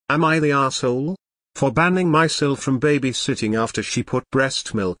Am I the asshole? For banning myself from babysitting after she put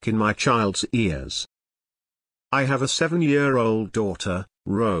breast milk in my child's ears. I have a 7-year-old daughter,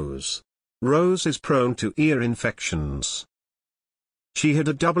 Rose. Rose is prone to ear infections. She had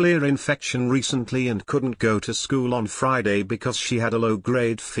a double ear infection recently and couldn't go to school on Friday because she had a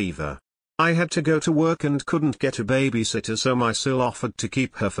low-grade fever. I had to go to work and couldn't get a babysitter, so my sil offered to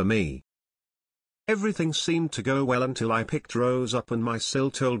keep her for me. Everything seemed to go well until I picked Rose up and my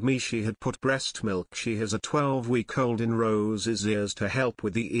sil told me she had put breast milk she has a 12-week-old in Rose's ears to help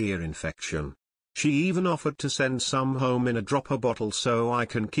with the ear infection. She even offered to send some home in a dropper bottle so I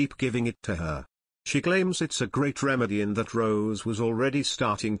can keep giving it to her. She claims it's a great remedy and that Rose was already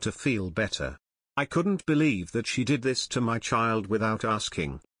starting to feel better. I couldn't believe that she did this to my child without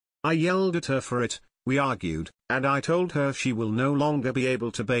asking. I yelled at her for it, we argued, and I told her she will no longer be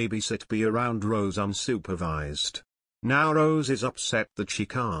able to be around Rose unsupervised. Now Rose is upset that she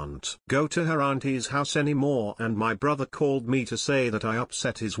can't go to her auntie's house anymore, and my brother called me to say that I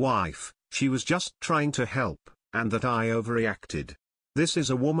upset his wife. She was just trying to help, and that I overreacted. This is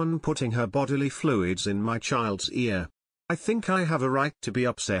a woman putting her bodily fluids in my child's ear. I think I have a right to be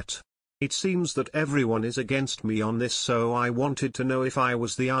upset. It seems that everyone is against me on this, so I wanted to know if I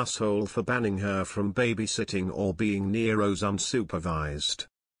was the asshole for banning her from babysitting or being near Rose unsupervised.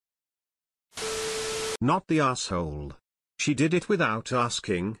 Not the asshole. She did it without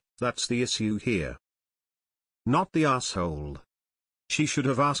asking, that's the issue here. Not the asshole. She should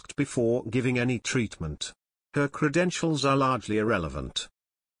have asked before giving any treatment. Her credentials are largely irrelevant.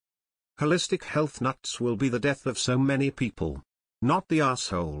 Holistic health nuts will be the death of so many people. Not the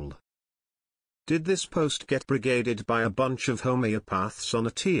asshole. Did this post get brigaded by a bunch of homeopaths on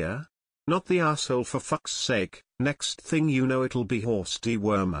a tier? Not the asshole, for fuck's sake, next thing you know it'll be horse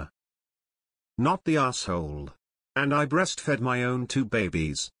dewormer. Not the asshole. And I breastfed my own 2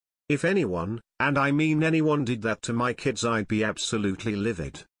 babies. If anyone, and I mean anyone, did that to my kids, I'd be absolutely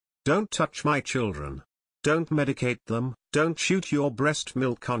livid. Don't touch my children. Don't medicate them, don't shoot your breast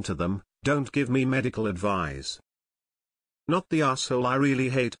milk onto them, don't give me medical advice. Not the asshole. I really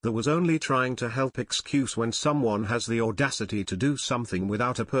hate the "was only trying to help" excuse when someone has the audacity to do something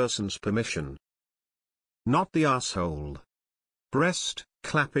without a person's permission. Not the asshole. Breast,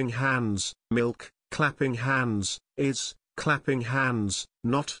 clapping hands, milk, clapping hands, is, clapping hands,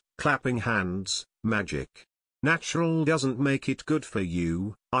 not, clapping hands, magic. Natural doesn't make it good for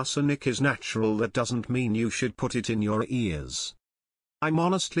you. Arsenic is natural, that doesn't mean you should put it in your ears. I'm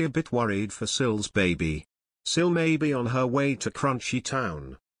honestly a bit worried for Sil's baby. Sil may be on her way to Crunchy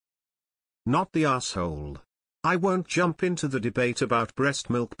Town. Not the asshole. I won't jump into the debate about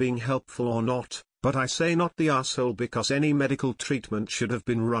breast milk being helpful or not, but I say not the asshole because any medical treatment should have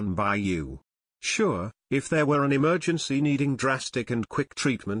been run by you. Sure, if there were an emergency needing drastic and quick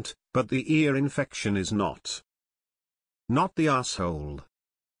treatment, but the ear infection is not. Not the asshole.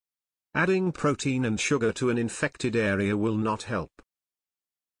 Adding protein and sugar to an infected area will not help.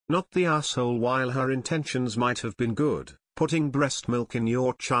 Not the asshole. While her intentions might have been good, putting breast milk in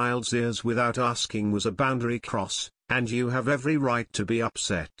your child's ears without asking was a boundary cross, and you have every right to be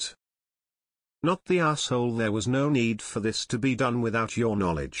upset. Not the asshole. There was no need for this to be done without your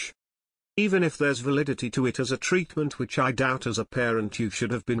knowledge. Even if there's validity to it as a treatment, which I doubt, as a parent you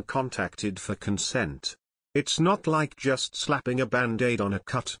should have been contacted for consent. It's not like just slapping a band-aid on a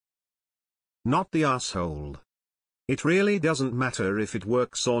cut. Not the asshole. It really doesn't matter if it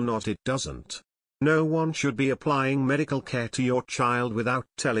works or not, it doesn't. No one should be applying medical care to your child without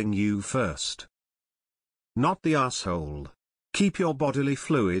telling you first. Not the asshole. Keep your bodily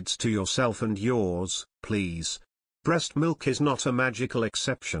fluids to yourself and yours, please. Breast milk is not a magical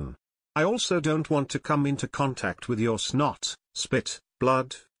exception. I also don't want to come into contact with your snot, spit,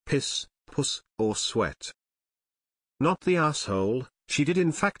 blood, piss, pus, or sweat. Not the asshole. She did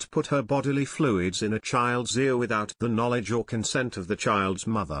in fact put her bodily fluids in a child's ear without the knowledge or consent of the child's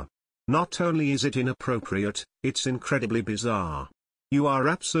mother. Not only is it inappropriate, it's incredibly bizarre. You are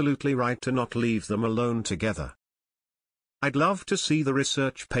absolutely right to not leave them alone together. I'd love to see the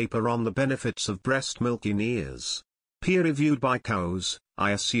research paper on the benefits of breast milk in ears. Peer-reviewed by cows,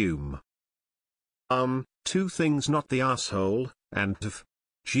 I assume. 2 things. Not the asshole, and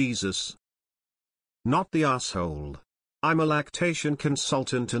Jesus. Not the asshole. I'm a lactation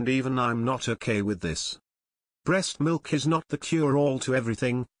consultant and even I'm not okay with this. Breast milk is not the cure-all to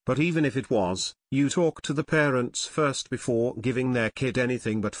everything, but even if it was, you talk to the parents first before giving their kid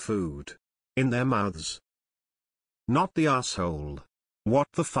anything but food in their mouths. Not the asshole. What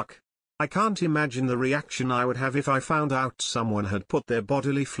the fuck? I can't imagine the reaction I would have if I found out someone had put their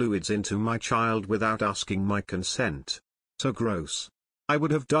bodily fluids into my child without asking my consent. So gross. I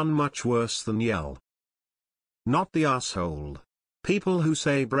would have done much worse than yell. Not the asshole. People who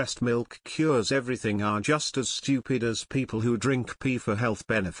say breast milk cures everything are just as stupid as people who drink pee for health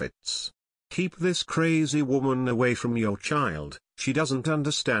benefits. Keep this crazy woman away from your child, she doesn't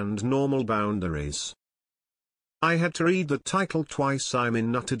understand normal boundaries. I had to read the title twice. I'm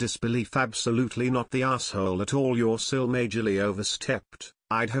in utter disbelief. Absolutely not the asshole at all. Your sill majorly overstepped.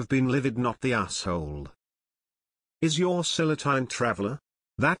 I'd have been livid. Not the asshole. Is your sill a time traveler?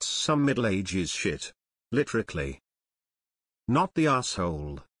 That's some Middle Ages shit. Literally. Not the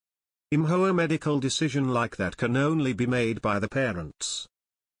asshole. Imho, a medical decision like that can only be made by the parents.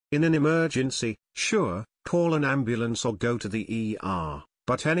 In an emergency, sure, call an ambulance or go to the ER,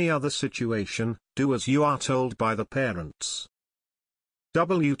 but any other situation, do as you are told by the parents.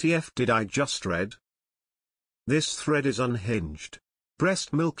 WTF did I just read? This thread is unhinged.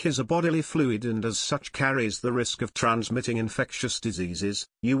 Breast milk is a bodily fluid and as such carries the risk of transmitting infectious diseases.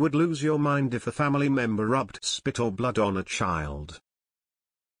 You would lose your mind if a family member rubbed spit or blood on a child.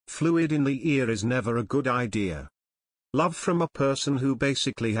 Fluid in the ear is never a good idea. Love from a person who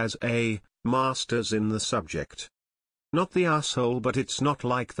basically has a master's in the subject. Not the asshole, but it's not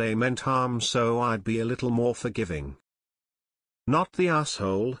like they meant harm, so I'd be a little more forgiving. Not the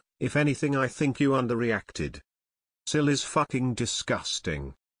asshole. If anything, I think you underreacted. Sill is fucking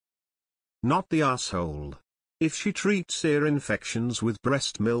disgusting. Not the asshole. If she treats ear infections with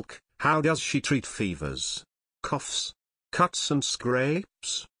breast milk, how does she treat fevers, coughs, cuts and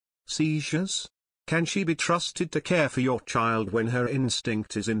scrapes, seizures? Can she be trusted to care for your child when her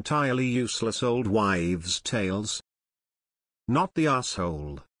instinct is entirely useless? Old wives' tales. Not the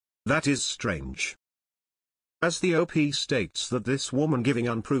asshole. That is strange. As the OP states that this woman giving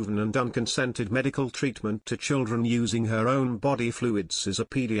unproven and unconsented medical treatment to children using her own body fluids is a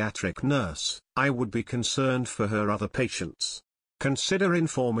pediatric nurse, I would be concerned for her other patients. Consider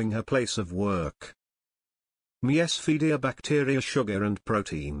informing her place of work. Yes, feed her bacteria, sugar and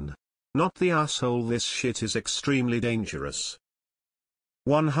protein. Not the asshole. This shit is extremely dangerous.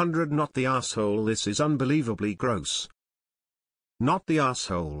 100. Not the asshole. This is unbelievably gross. Not the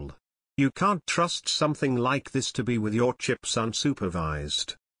asshole. You can't trust something like this to be with your chips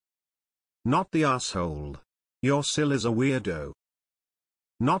unsupervised. Not the asshole. Your sill is a weirdo.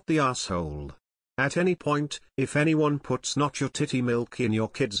 Not the asshole. At any point, if anyone puts not your titty milk in your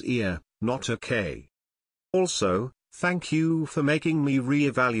kid's ear, not okay. Also, thank you for making me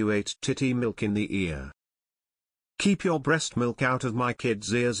re-evaluate titty milk in the ear. Keep your breast milk out of my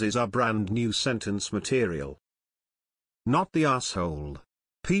kid's ears is our brand new sentence material. Not the asshole.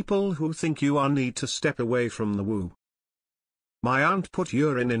 People who think you are need to step away from the woo. My aunt put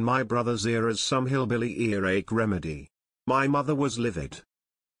urine in my brother's ear as some hillbilly earache remedy. My mother was livid.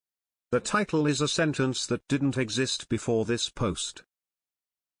 The title is a sentence that didn't exist before this post.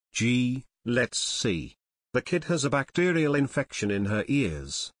 Gee, let's see. The kid has a bacterial infection in her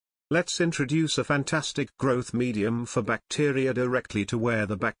ears. Let's introduce a fantastic growth medium for bacteria directly to where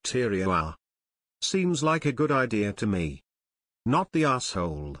the bacteria are. Seems like a good idea to me. Not the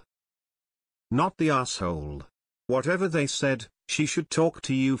asshole. Not the asshole. Whatever they said, she should talk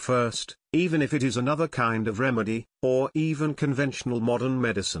to you first, even if it is another kind of remedy, or even conventional modern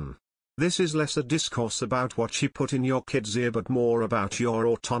medicine. This is less a discourse about what she put in your kid's ear but more about your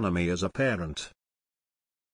autonomy as a parent.